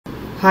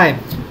Hi,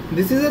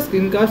 this is a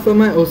screencast for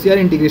my OCR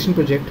integration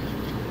project.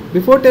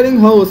 Before telling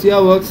how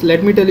OCR works,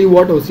 let me tell you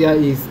what OCR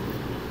is.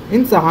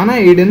 In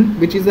Sahana-eden,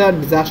 which is a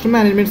disaster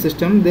management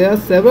system, there are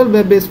several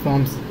web-based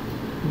forms.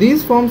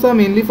 These forms are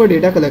mainly for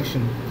data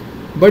collection.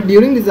 But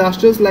during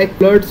disasters like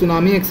flood,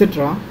 tsunami,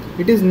 etc.,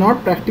 it is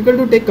not practical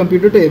to take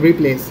computer to every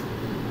place.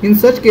 In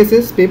such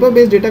cases,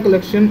 paper-based data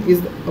collection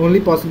is the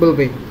only possible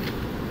way.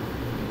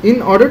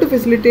 In order to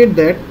facilitate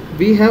that,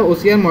 we have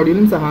OCR module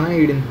in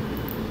Sahana-eden.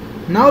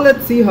 Now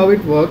let's see how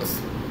it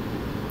works.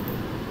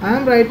 I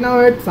am right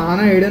now at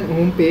sahana-eden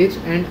home page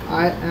and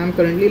I am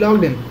currently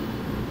logged in.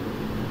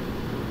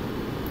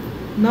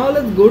 Now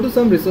let's go to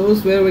some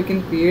resource where we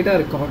can create a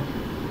record.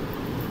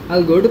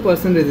 I'll go to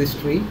person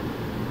registry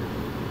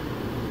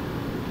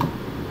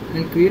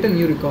and create a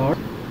new record.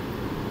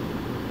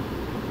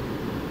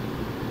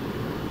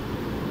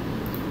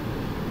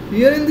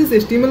 Here in this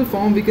HTML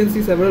form we can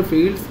see several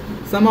fields.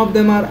 Some of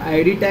them are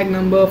ID tag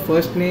number,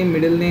 first name,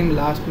 middle name,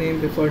 last name,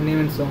 preferred name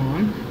and so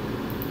on.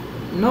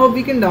 Now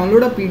we can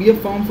download a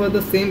PDF form for the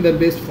same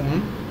web-based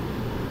form.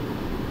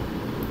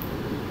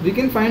 We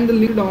can find the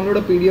link to download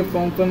a PDF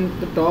form from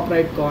the top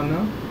right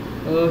corner.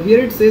 Here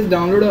it says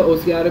download a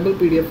OCRable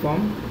PDF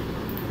form.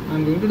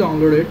 I'm going to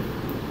download it.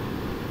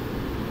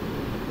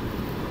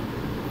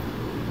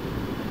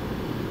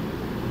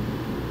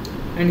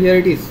 And here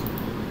it is.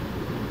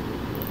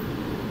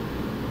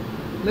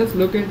 Let's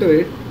look into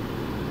it.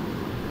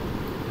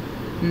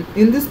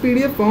 In this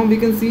PDF form we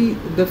can see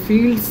the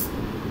fields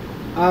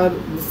are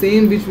the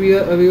same which we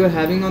were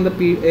having on the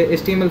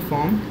HTML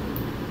form.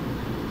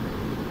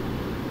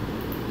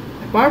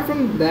 Apart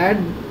from that,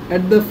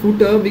 at the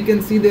footer we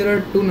can see there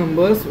are two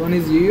numbers. One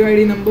is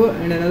UUID number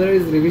and another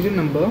is revision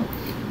number.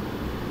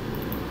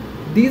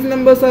 These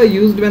numbers are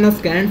used when a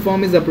scanned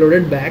form is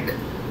uploaded back.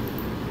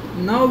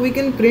 Now we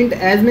can print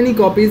as many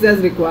copies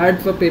as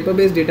required for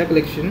paper-based data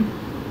collection.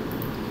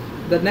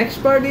 The next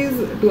part is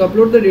to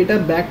upload the data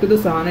back to the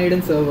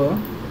Sahana-eden server.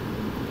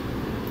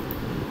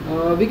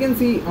 We can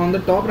see on the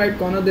top right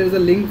corner there is a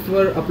link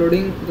for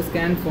uploading the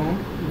scanned form.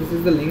 This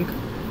is the link.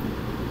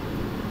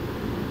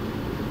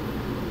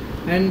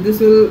 And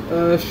this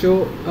will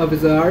show a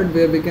wizard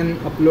where we can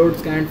upload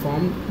scanned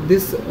form.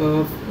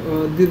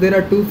 There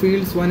are two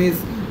fields. One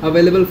is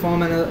available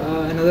form and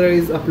another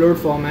is upload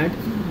format.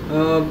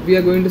 We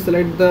are going to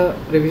select the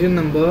revision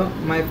number.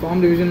 My form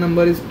revision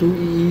number is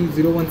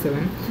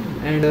 2EE017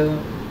 and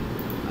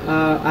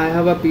I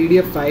have a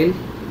PDF file.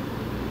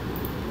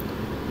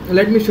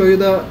 Let me show you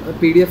the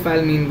PDF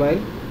file meanwhile.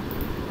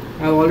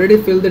 I have already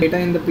filled the data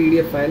in the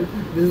PDF file.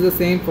 This is the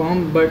same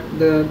form but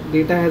the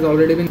data has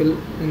already been filled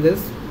in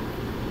this.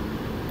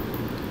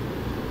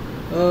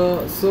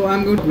 So I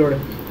am going to upload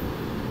it.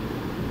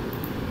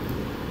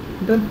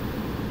 Done.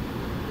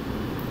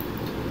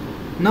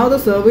 Now the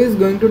server is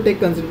going to take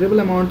considerable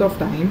amount of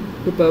time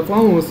to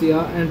perform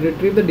OCR and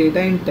retrieve the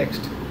data in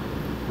text.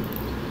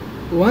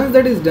 Once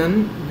that is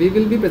done, we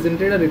will be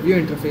presented a review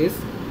interface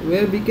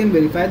where we can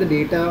verify the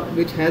data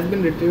which has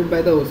been retrieved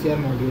by the OCR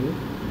module.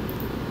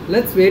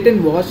 Let's wait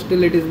and watch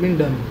till it has been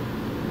done.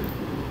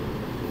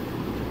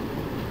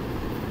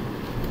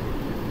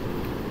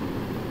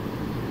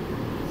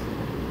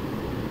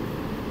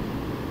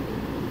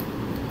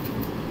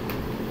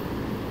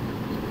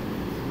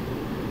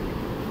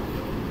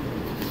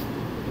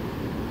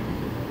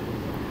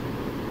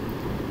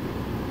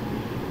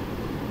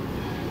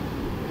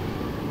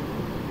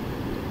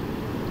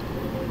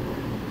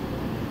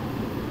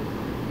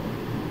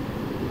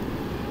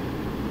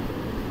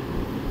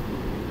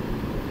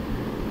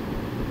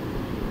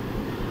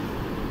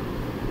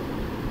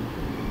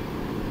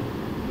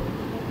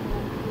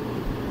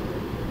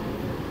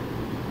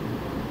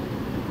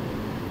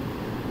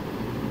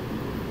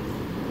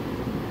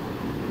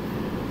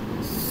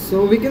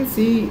 So we can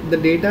see the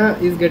data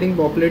is getting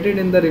populated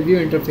in the review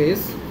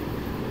interface.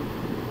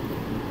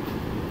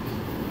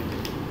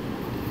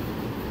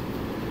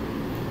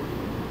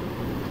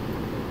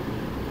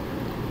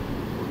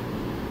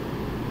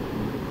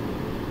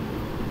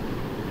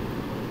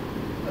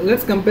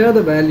 Let's compare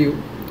the value.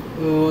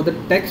 The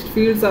text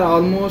fields are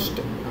almost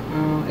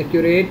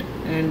accurate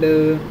and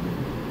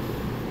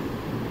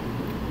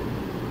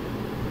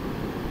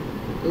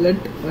let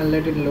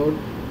it load.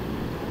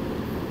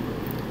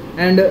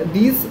 And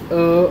these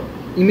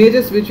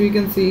images which we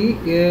can see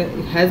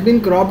has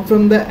been cropped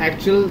from the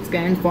actual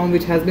scanned form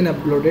which has been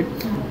uploaded.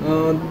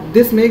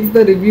 This makes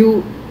the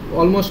review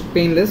almost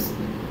painless.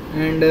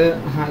 And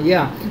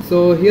yeah,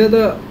 so here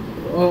the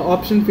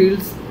option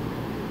fields,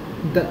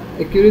 the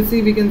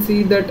accuracy, we can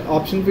see that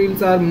option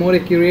fields are more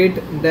accurate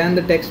than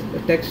the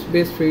text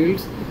based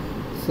fields.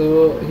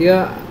 So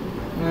here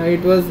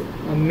it was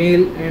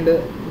male and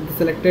the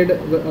selected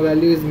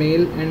value is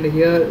male, and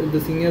here the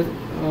senior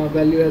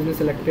value has been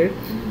selected.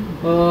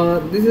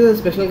 This is a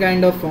special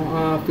kind of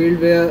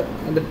field where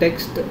the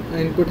text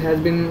input has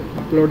been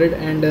uploaded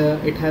and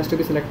it has to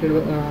be selected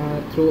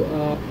through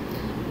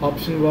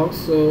option box.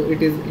 So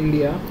it is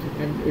India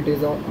and it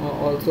is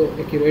also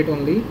accurate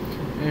only,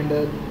 and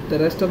the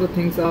rest of the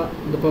things are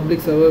the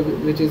public server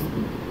which is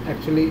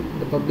actually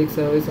the public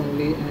service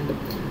only, and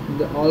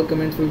all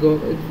comments will go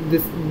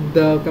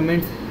the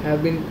comments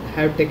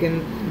have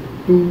taken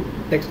two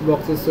text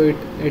boxes, so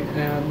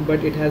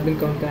but it has been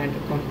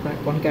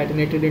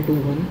concatenated into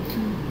one.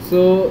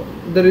 So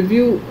the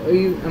review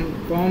is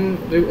form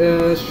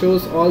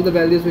shows all the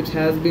values which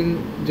has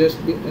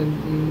just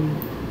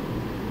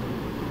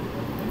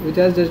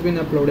been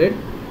uploaded.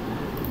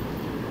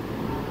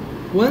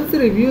 Once the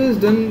review is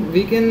done,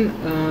 we can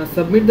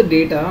submit the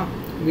data.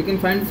 We can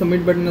find the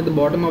submit button at the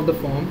bottom of the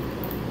form.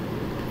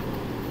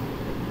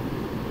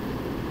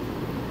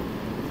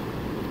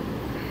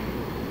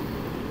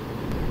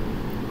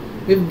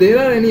 If there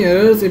are any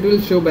errors, it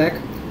will show back.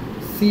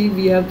 See,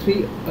 we have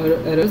 3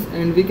 errors,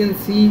 and we can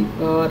see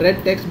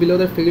red text below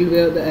the field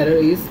where the error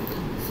is.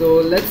 So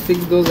let's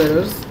fix those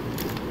errors.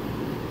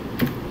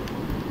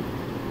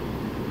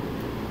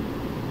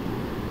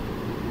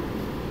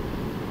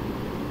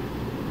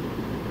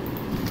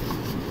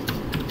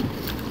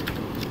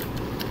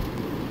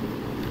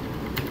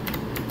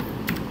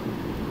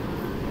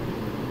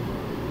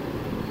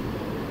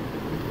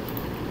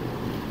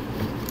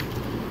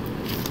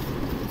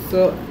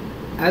 So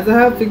as I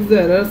have fixed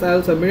the errors, I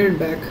will submit it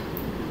back.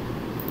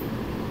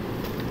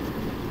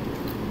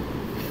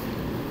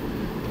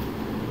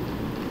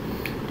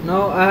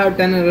 Now I have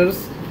 10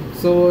 errors,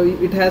 so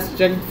it has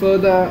checked for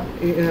the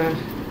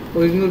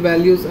original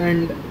values,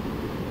 and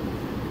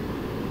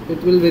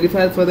it will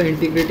verify for the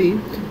integrity.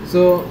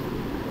 So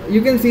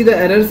you can see the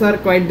errors are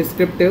quite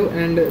descriptive,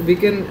 and we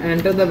can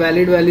enter the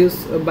valid values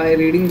by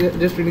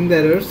just reading the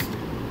errors.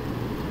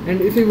 And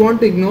if you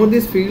want to ignore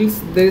these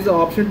fields, there is an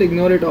option to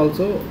ignore it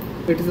also.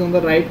 It is on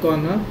the right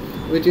corner,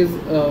 which is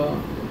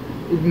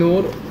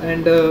ignore,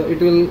 and it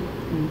will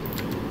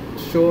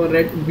show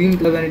a green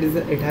color when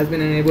it has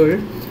been enabled.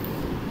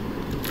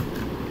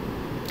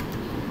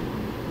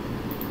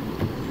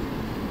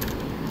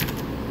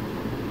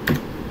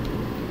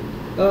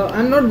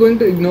 I'm not going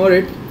to ignore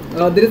it.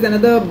 There is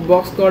another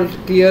box called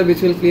clear,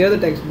 which will clear the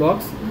text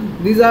box.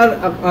 These are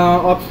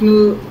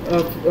optional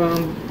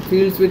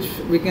fields which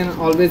we can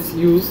always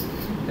use,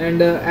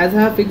 and as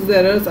I have fixed the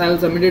errors, I will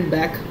submit it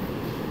back.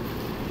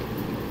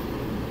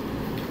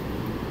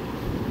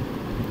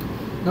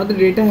 Now the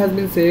data has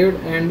been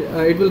saved, and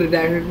it will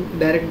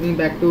direct me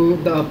back to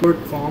the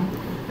upload form,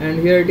 and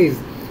here it is.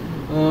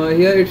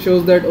 Here it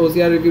shows that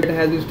OCR review data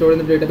has been stored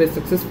in the database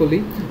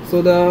successfully.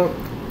 So the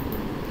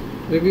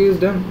review is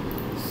done.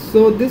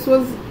 So this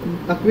was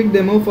a quick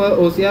demo for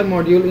OCR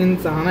module in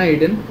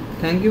Sahana-eden.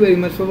 Thank you very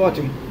much for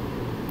watching.